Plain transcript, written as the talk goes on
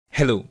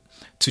Hello,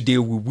 today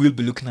we will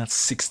be looking at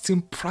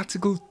 16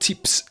 practical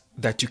tips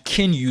that you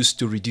can use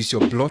to reduce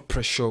your blood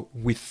pressure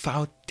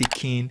without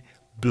taking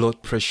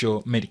blood pressure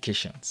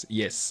medications.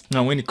 Yes.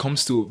 Now, when it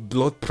comes to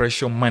blood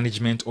pressure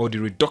management or the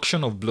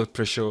reduction of blood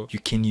pressure, you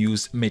can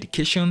use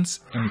medications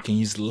and you can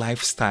use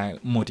lifestyle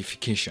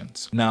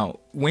modifications.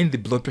 Now, when the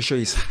blood pressure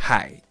is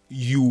high,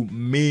 you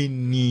may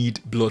need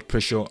blood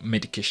pressure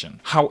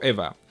medication.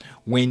 However,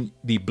 when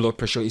the blood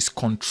pressure is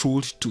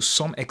controlled to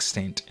some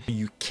extent,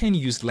 you can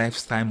use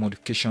lifestyle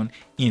modification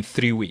in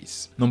 3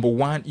 ways. Number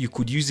 1, you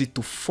could use it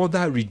to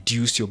further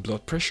reduce your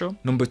blood pressure.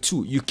 Number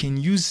 2, you can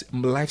use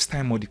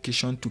lifestyle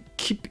modification to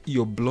keep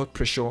your blood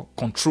pressure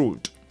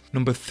controlled.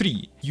 Number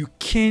 3, you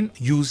can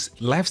use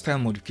lifestyle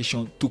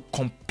modification to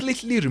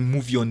completely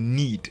remove your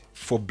need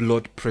for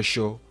blood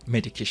pressure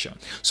medication.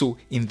 So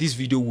in this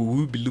video, we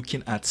will be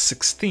looking at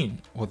 16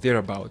 or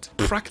thereabout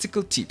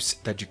practical tips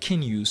that you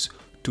can use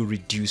to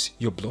reduce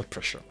your blood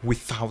pressure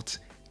without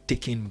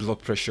taking blood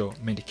pressure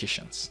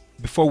medications.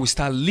 Before we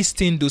start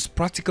listing those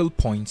practical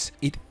points,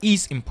 it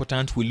is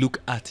important we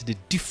look at the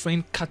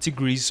different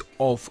categories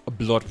of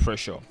blood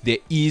pressure. There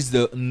is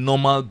the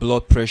normal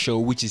blood pressure,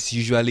 which is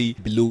usually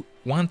below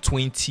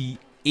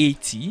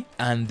 120/80,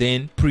 and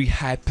then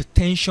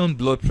pre-hypertension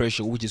blood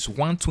pressure, which is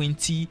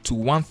 120 to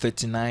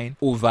 139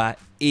 over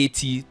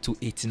 80 to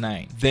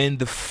 89. Then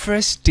the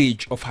first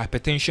stage of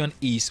hypertension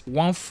is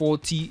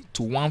 140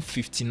 to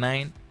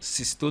 159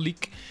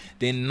 systolic,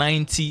 then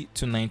 90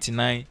 to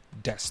 99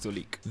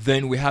 diastolic.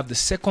 Then we have the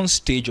second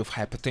stage of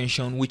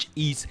hypertension, which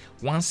is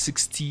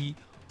 160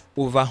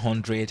 over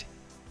 100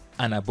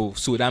 and above.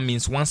 So that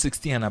means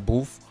 160 and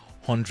above,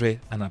 100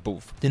 and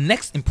above. The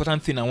next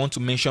important thing I want to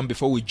mention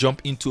before we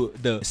jump into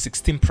the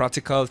 16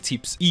 practical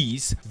tips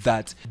is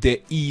that there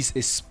is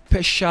a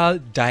special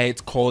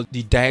diet called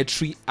the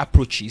dietary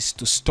approaches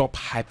to stop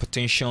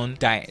hypertension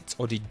diet,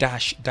 or the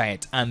DASH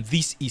diet, and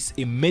this is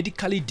a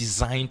medically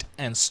designed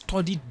and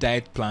studied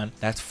diet plan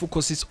that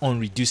focuses on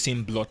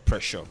reducing blood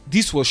pressure.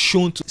 This was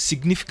shown to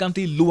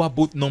significantly lower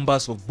both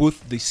numbers of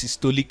both the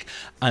systolic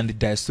and the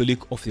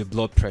diastolic of your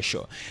blood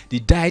pressure.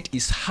 The diet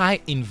is high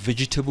in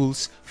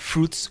vegetables,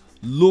 fruits,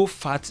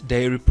 low-fat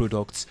dairy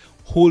products,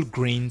 whole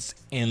grains,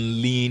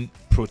 and lean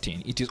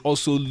protein. It is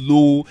also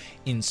low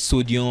in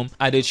sodium,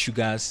 added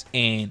sugars,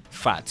 and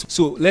fat.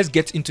 So let's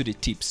get into the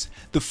tips.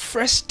 The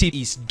first tip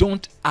is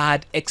don't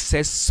add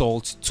excess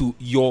salt to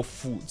your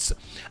foods.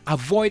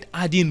 Avoid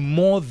adding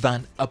more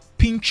than a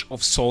pinch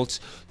of salt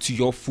to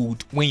your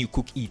food when you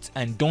cook it,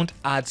 and don't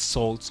add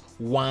salt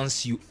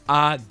once you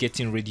are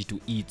getting ready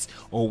to eat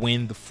or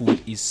when the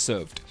food is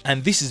served.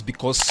 And this is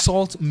because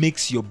salt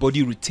makes your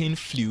body retain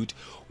fluid,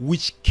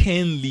 which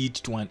can lead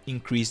to an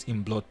increase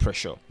in blood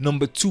pressure.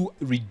 Number 2,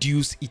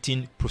 reduce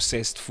eating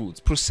processed foods.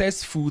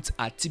 Processed foods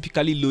are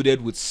typically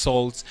loaded with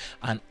salt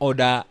and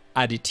other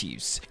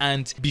additives,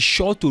 and be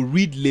sure to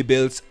read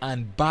labels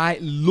and buy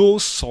low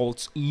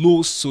salt,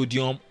 low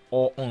sodium,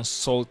 or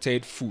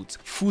unsalted foods.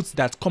 Foods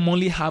that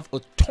commonly have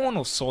a ton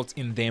of salt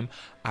in them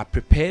are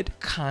prepared,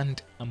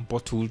 canned, and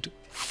bottled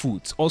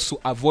foods. Also,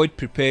 avoid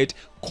prepared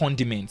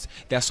condiments.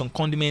 There are some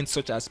condiments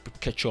such as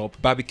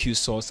ketchup, barbecue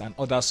sauce, and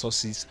other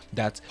sauces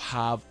that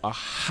have a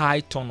high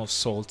ton of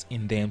salt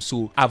in them.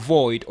 So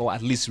avoid, or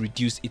at least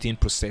reduce, eating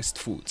processed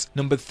foods.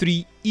 Number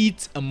 3,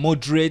 eat a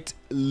moderate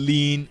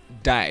lean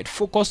diet.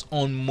 Focus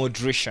on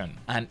moderation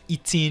and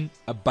eating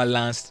a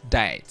balanced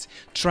diet.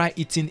 Try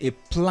eating a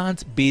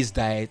plant-based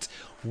diet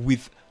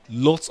with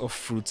lots of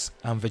fruits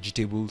and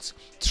vegetables.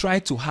 Try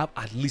to have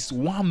at least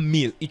one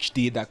meal each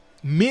day that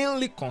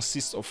mainly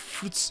consists of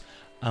fruits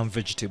and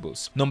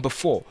vegetables. Number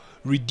 4,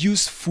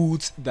 reduce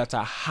foods that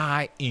are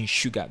high in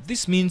sugar.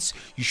 This means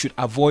you should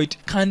avoid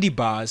candy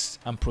bars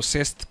and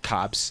processed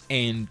carbs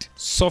and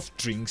soft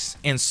drinks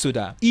and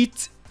soda.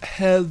 Eat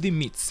healthy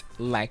meats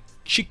like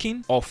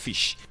chicken or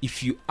fish.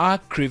 If you are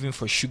craving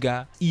for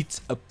sugar, eat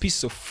a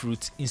piece of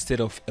fruit instead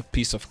of a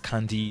piece of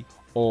candy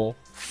or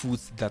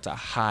foods that are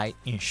high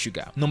in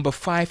sugar. Number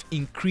 5,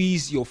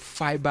 increase your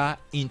fiber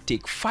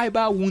intake.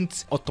 Fiber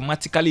won't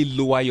automatically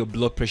lower your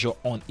blood pressure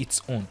on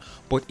its own,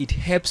 but it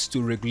helps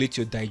to regulate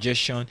your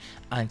digestion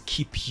and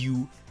keep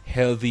you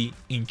healthy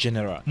in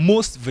general.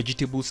 Most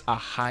vegetables are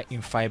high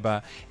in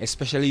fiber,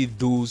 especially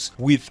those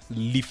with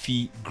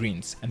leafy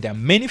greens, and there are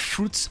many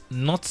fruits,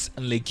 nuts,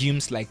 and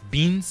legumes like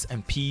beans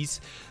and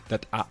peas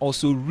that are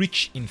also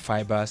rich in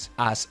fibers,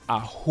 as are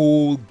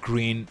whole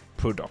grain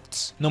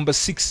products. Number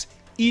 6,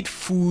 eat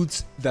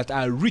foods that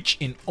are rich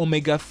in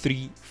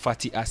omega-3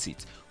 fatty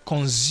acids.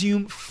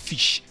 Consume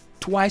fish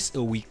twice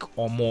a week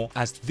or more,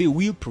 as they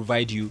will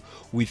provide you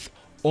with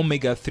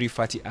omega-3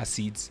 fatty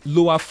acids,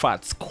 lower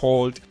fats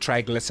called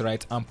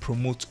triglycerides, and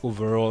promote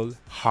overall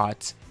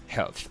heart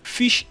health.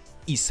 Fish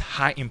is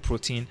high in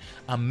protein,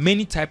 and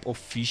many types of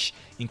fish,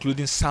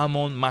 including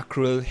salmon,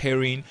 mackerel,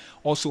 herring,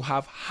 also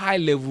have high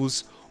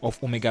levels of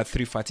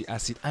omega-3 fatty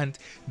acid, and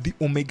the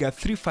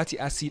omega-3 fatty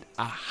acid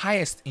are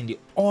highest in the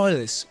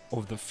oils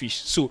of the fish.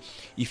 So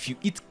if you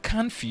eat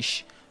canned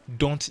fish,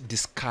 don't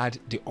discard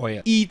the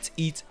oil. Eat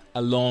it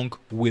along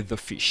with the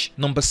fish.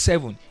 Number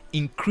 7,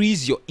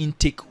 increase your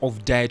intake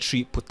of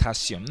dietary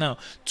potassium. Now,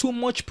 too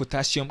much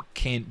potassium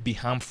can be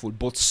harmful,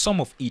 but some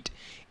of it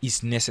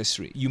is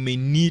necessary. You may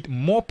need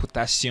more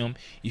potassium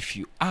if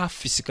you are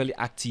physically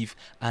active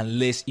and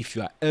less if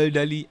you are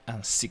elderly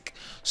and sick.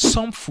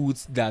 Some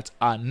foods that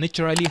are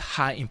naturally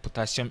high in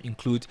potassium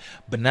include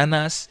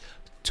bananas,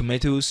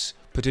 tomatoes,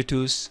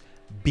 potatoes,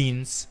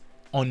 beans,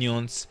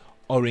 onions,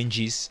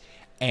 oranges,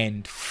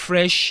 and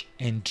fresh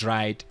and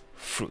dried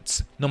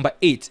fruits. Number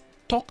 8,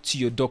 talk to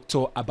your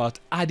doctor about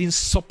adding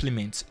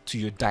supplements to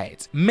your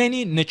diet.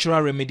 Many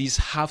natural remedies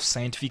have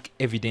scientific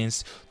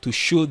evidence to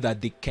show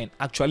that they can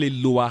actually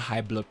lower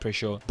high blood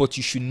pressure, but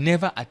you should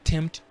never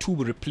attempt to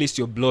replace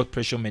your blood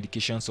pressure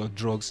medications or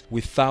drugs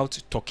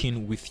without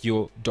talking with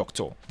your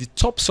doctor. The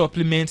top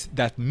supplements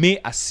that may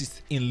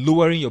assist in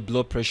lowering your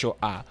blood pressure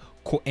are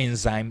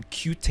coenzyme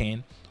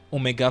Q10,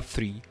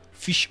 omega-3,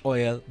 fish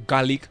oil,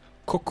 garlic,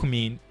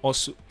 curcumin,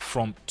 also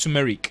from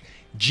turmeric,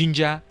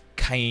 ginger,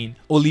 cayenne,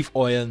 olive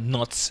oil,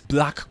 nuts,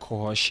 black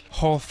cohosh,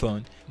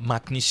 hawthorn,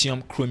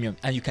 magnesium, chromium,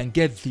 and you can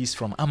get these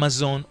from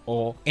Amazon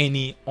or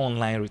any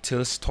online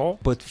retail store.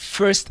 But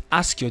first,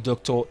 ask your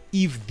doctor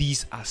if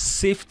these are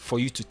safe for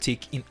you to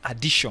take in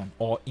addition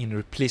or in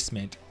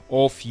replacement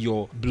of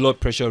your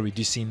blood pressure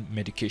reducing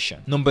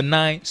medication. Number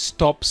 9,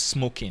 stop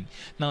smoking.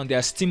 Now, there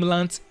are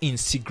stimulants in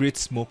cigarette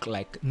smoke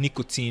like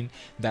nicotine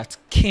that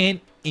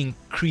can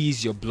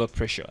increase your blood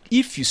pressure.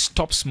 If you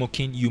stop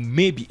smoking, you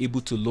may be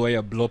able to lower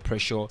your blood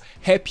pressure,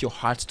 help your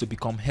heart to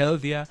become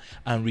healthier,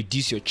 and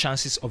reduce your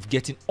chances of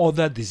getting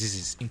other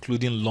diseases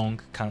including lung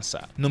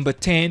cancer. Number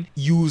 10,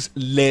 use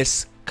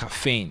less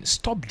caffeine.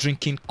 Stop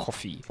drinking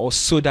coffee or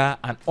soda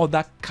and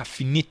other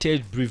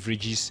caffeinated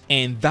beverages,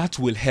 and that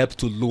will help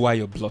to lower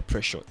your blood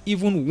pressure.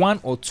 Even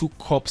 1 or 2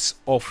 cups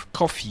of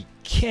coffee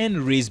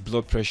can raise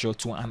blood pressure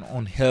to an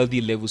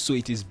unhealthy level, so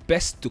it is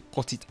best to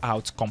cut it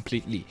out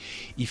completely.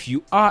 If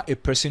you are a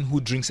person who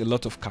drinks a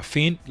lot of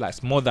caffeine,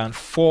 like more than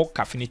 4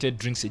 caffeinated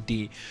drinks a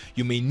day,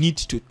 you may need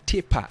to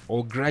taper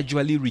or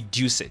gradually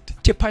reduce it.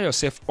 Taper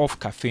yourself off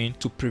caffeine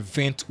to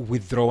prevent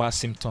withdrawal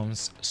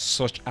symptoms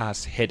such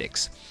as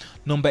headaches.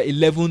 Number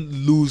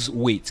 11, lose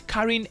weight.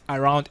 Carrying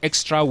around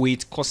extra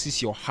weight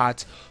causes your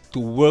heart to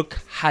work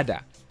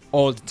harder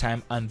all the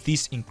time, and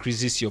this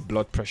increases your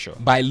blood pressure.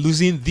 By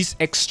losing this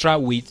extra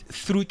weight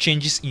through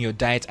changes in your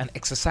diet and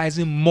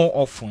exercising more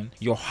often,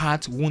 your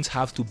heart won't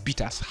have to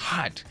beat as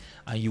hard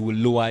and you will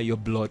lower your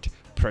blood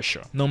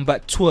pressure. Number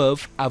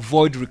 12,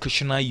 avoid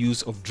recreational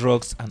use of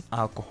drugs and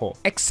alcohol.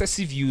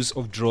 Excessive use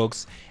of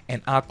drugs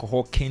and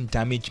alcohol can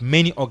damage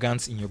many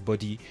organs in your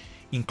body,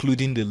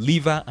 including the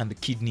liver and the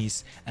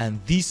kidneys, and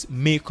this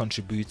may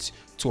contribute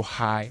to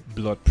high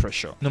blood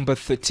pressure. Number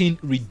 13,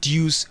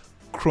 reduce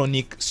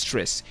chronic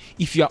stress.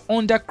 If you are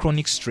under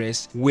chronic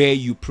stress where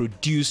you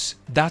produce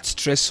that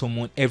stress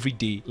hormone every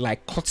day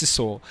like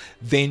cortisol,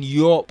 then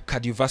your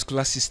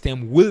cardiovascular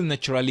system will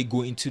naturally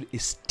go into a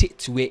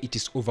state where it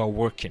is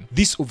overworking.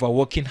 This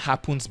overworking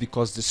happens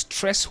because the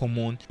stress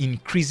hormone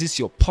increases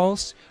your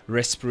pulse,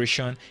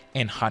 respiration,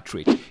 and heart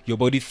rate. Your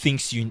body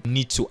thinks you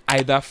need to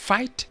either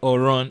fight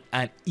or run,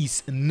 and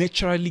is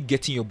naturally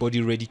getting your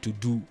body ready to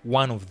do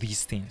one of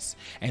these things.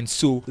 And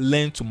so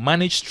learn to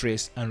manage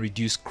stress and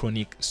reduce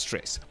chronic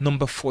stress.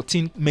 Number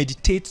 14,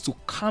 meditate to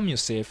calm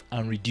yourself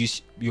and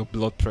reduce your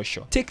blood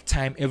pressure. Take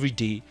time every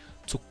day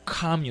to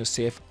calm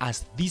yourself,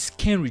 as this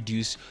can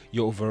reduce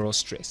your overall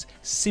stress.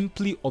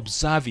 Simply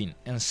observing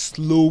and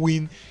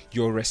slowing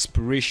your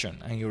respiration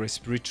and your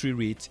respiratory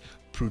rate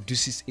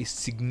produces a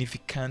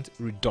significant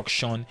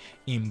reduction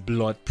in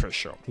blood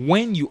pressure.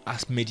 When you are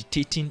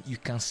meditating, you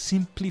can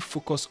simply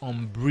focus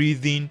on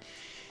breathing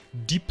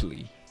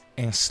deeply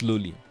and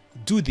slowly.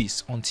 Do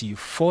this until you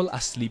fall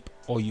asleep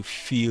or you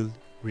feel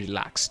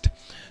relaxed.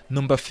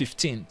 Number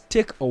 15,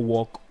 take a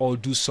walk or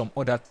do some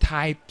other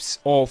types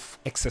of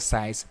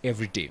exercise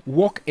every day.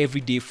 Walk every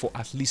day for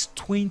at least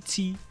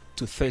 20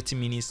 to 30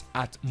 minutes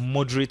at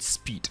moderate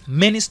speed.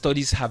 Many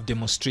studies have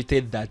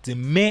demonstrated that the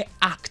mere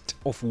act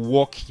of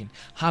walking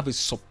have a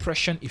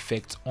suppression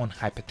effect on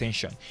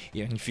hypertension.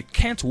 And if you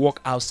can't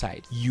walk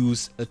outside,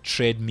 use a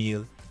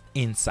treadmill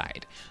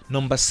inside.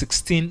 Number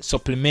 16,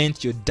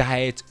 supplement your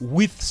diet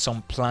with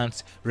some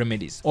plant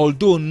remedies.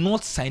 Although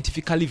not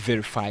scientifically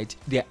verified,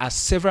 there are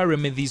several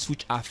remedies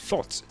which are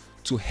thought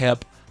to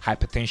help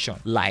hypertension,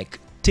 like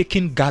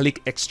taking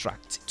garlic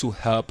extract to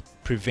help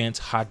prevent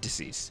heart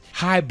disease.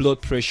 High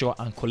blood pressure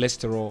and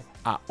cholesterol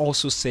are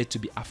also said to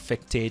be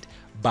affected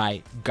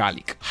by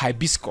garlic.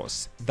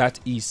 Hibiscus, that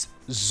is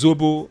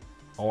zobo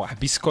or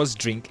hibiscus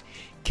drink,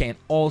 can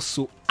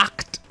also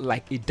act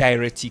like a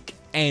diuretic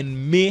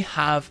and may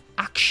have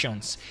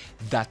actions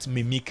that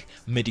mimic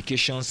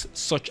medications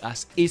such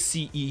as ACE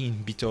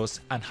inhibitors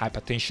and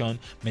hypertension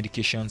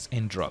medications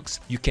and drugs.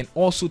 You can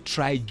also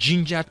try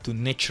ginger to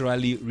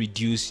naturally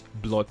reduce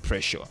blood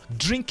pressure.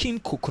 Drinking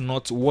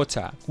coconut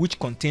water, which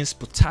contains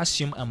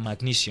potassium and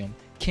magnesium,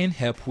 can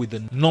help with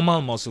the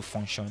normal muscle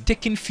function.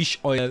 Taking fish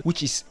oil,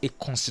 which is a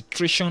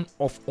concentration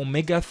of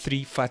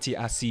omega-3 fatty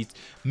acids,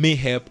 may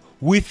help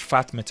with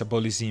fat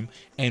metabolism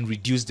and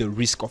reduce the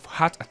risk of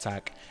heart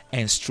attack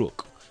and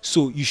stroke.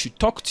 So you should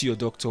talk to your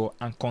doctor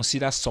and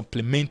consider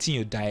supplementing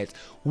your diet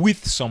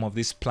with some of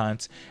these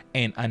plant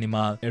and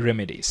animal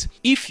remedies.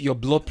 If your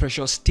blood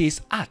pressure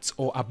stays at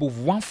or above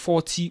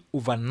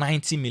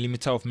 140/90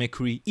 millimeter of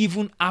mercury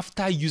even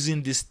after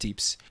using these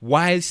tips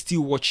while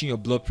still watching your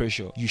blood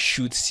pressure, you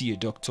should see a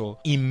doctor.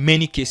 In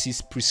many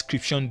cases,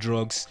 prescription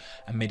drugs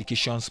and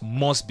medications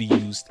must be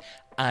used,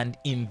 and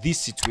in these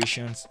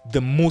situations,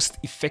 the most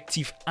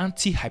effective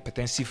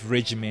antihypertensive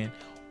regimen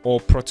or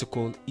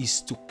protocol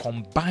is to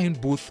combine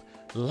both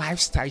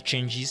lifestyle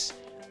changes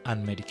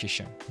and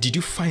medication. Did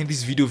you find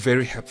this video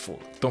very helpful?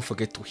 Don't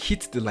forget to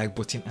hit the like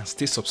button and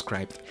stay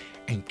subscribed,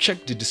 and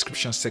check the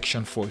description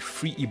section for a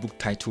free ebook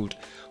titled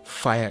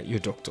Fire Your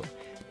Doctor.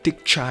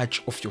 Take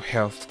charge of your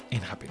health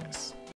and happiness.